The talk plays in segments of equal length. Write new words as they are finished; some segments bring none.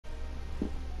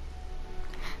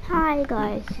Hi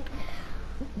guys,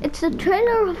 it's the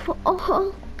trailer of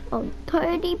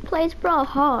 30 Plays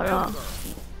Brawlhalla.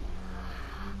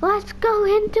 Let's go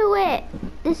into it.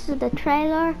 This is the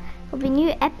trailer. There'll be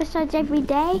new episodes every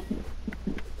day,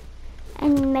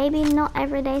 and maybe not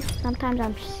every day. Sometimes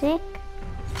I'm sick.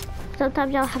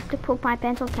 Sometimes I'll have to put my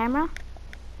pencil camera.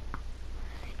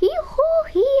 Hee-hoo,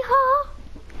 hee-haw.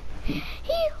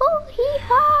 Hee-hoo,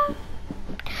 hee-haw.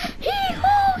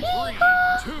 Hee-hoo, hee-haw.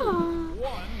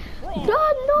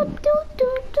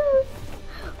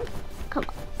 Come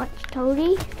on, watch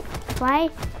Toadie play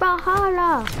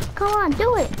Brawlhalla. Come on,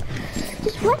 do it.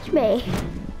 Just watch me.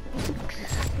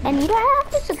 And you don't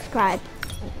have to subscribe.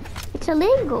 It's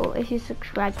illegal if you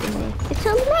subscribe to me. It's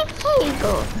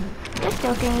illegal. Just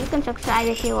joking, you can subscribe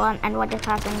if you want and what just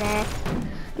happened there.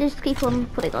 Just keep on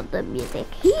putting on the music.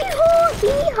 Hee-hoo,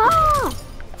 hee-haw!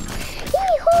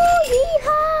 Hee-hoo,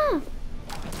 hee-haw!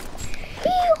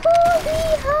 Hee-hoo,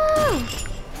 hee-haw!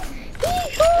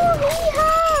 Hee-hoo,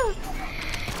 hee-haw!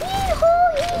 Hee-hoo,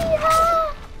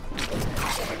 hee-haw!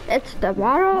 It's the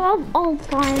battle of all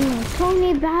time.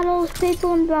 Tony battles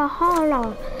people in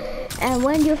Brawlhalla. And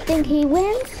when you think he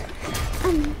wins,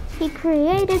 he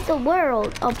created the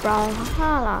world of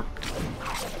Brawlhalla.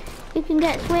 You can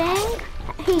get swing.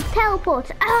 He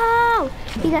teleports. Oh!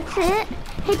 He gets hit.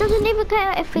 He doesn't even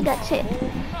care if he gets hit.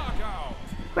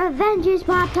 Revenge is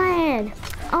my plan.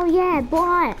 Oh yeah,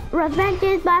 boy. Revenge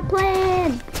is my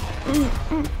plan.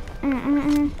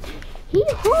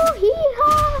 Hee-haw,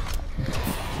 hee-haw.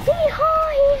 Hee-haw,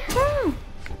 hee-haw.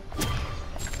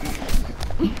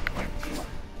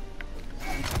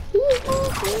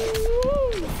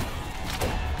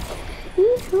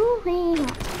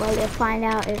 Well, you'll find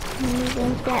out if he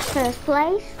gets first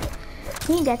place.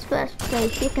 He gets first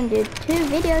place. You can do 2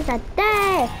 videos a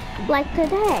day, like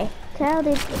today. So I'll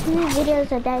do 2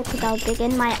 videos a day because I'll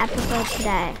begin my episode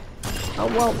today. Oh,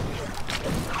 whoa.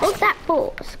 What's that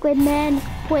for? Squid man,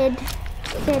 squid.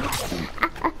 That's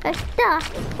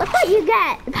what you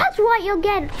get. That's what you'll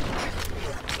get.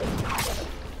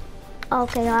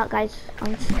 Okay, alright guys,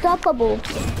 unstoppable,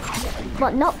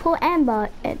 but not for Amber.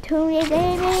 It's Tony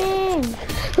Gaming.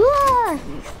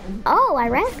 Oh, I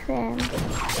wrecked them.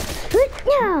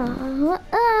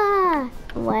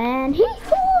 When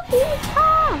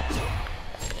hee-hoo-hee-haw,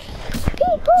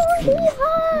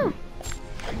 hee-hoo-hee-haw,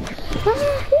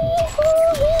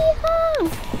 hee-hoo-hee-haw,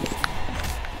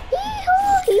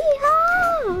 hee-hoo-hee-haw.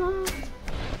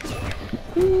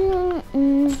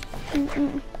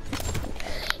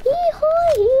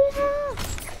 Hee-hoo-hee-haw.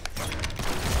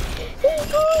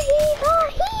 Hee-hoo-hee-haw.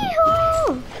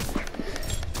 Hee-hoo.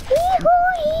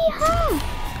 Hee-hoo-hee-haw.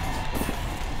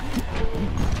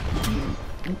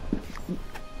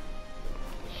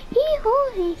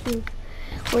 Hee-hoo-hee-hoo.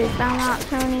 We found out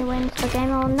Tony wins the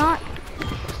game or not.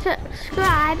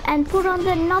 Subscribe and put on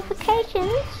the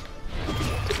notifications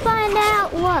to find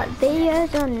out what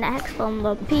videos are next on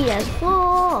the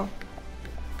PS4.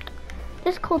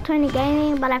 This is called Tony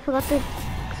Gaming, but I forgot to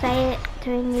say it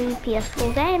during the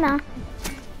PS4 gamer.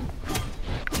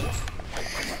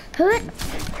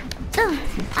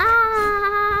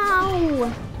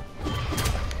 Ow!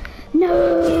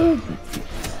 Noob!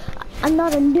 I'm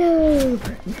not a noob.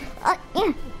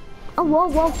 Yeah. Oh, whoa,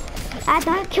 whoa.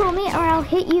 Don't kill me or I'll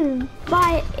hit you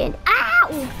by it.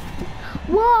 Ow!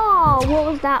 Whoa! What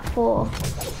was that for?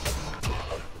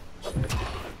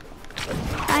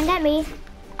 Don't get me.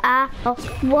 Oh,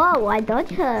 whoa, I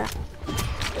dodged her.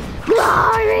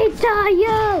 Glory to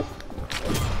you!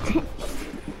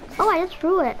 Oh, I just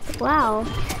threw it. Wow.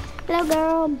 Hello,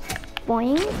 girl.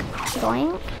 Boing.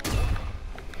 Boing.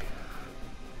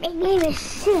 My name is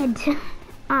Sid.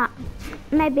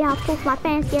 Maybe I pooped my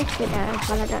pants yesterday,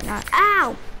 but I don't know.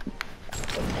 Ow!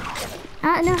 I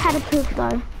don't know how to poop,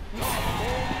 though.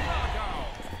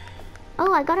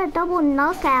 Oh, I got a double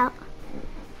knockout.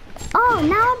 Oh,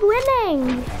 now I'm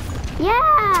winning!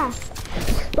 Yeah!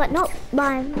 But nope,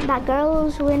 that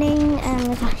girl's winning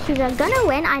and she's gonna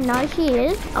win. I know she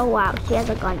is. Oh wow, she has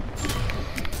a gun.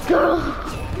 Girl,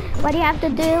 what do you have to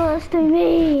do this to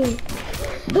me?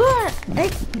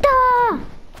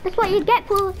 That's what you get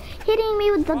for hitting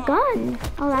me with the gun.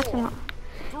 Oh, that's not.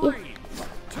 3,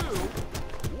 2,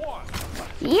 1.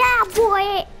 Yeah,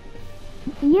 boy!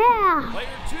 Yeah! Player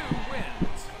 2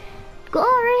 wins.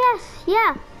 Glorious!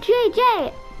 Yeah!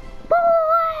 GG!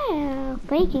 Boy!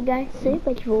 Thank you guys so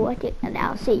much for watching, and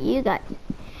I'll see you guys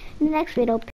in the next video.